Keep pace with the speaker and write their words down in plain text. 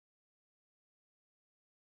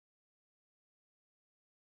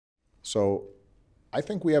So I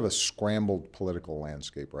think we have a scrambled political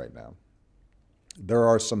landscape right now. There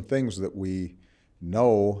are some things that we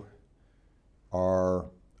know are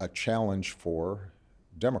a challenge for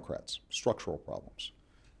Democrats, structural problems.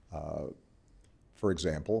 For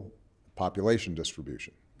example, population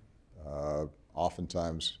distribution.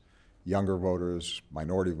 Oftentimes, younger voters,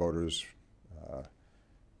 minority voters,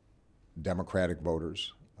 Democratic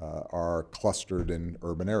voters are clustered in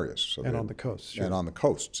urban areas. So and on the coast. Sure. And on the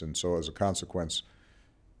coasts. And so as a consequence,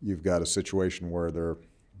 you've got a situation where there are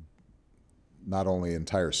not only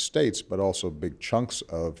entire states, but also big chunks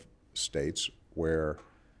of states where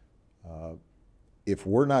if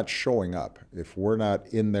we're not showing up, if we're not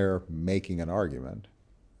in there making an argument,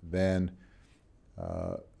 then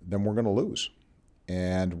we're going to lose.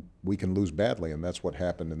 And we can lose badly, and that's what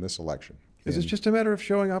happened in this election. Is it just a matter of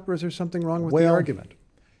showing up, or is there something wrong with the argument?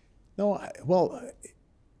 No,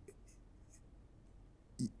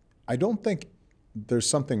 I don't think there's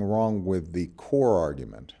something wrong with the core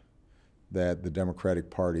argument that the Democratic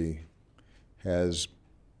Party has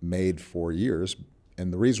made for years.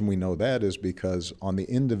 And the reason we know that is because on the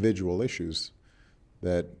individual issues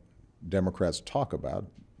that Democrats talk about,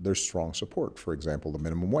 there's strong support. For example, the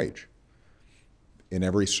minimum wage. In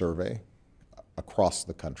every survey across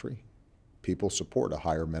the country, people support a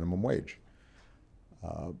higher minimum wage.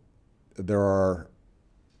 There are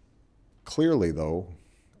clearly, though,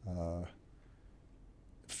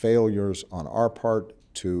 failures on our part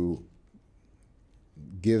to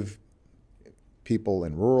give people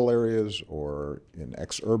in rural areas or in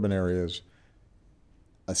ex-urban areas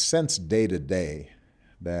a sense day to day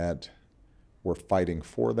that we're fighting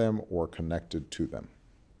for them or connected to them.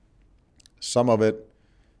 Some of it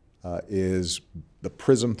is the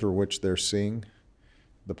prism through which they're seeing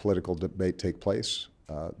the political debate take place.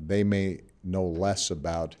 They may know less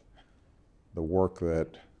about the work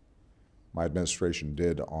that my administration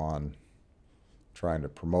did on trying to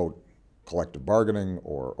promote collective bargaining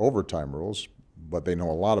or overtime rules, but they know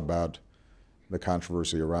a lot about the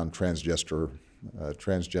controversy around transgender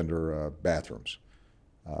bathrooms.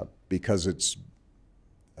 Because it's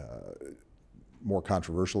more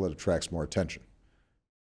controversial, it attracts more attention.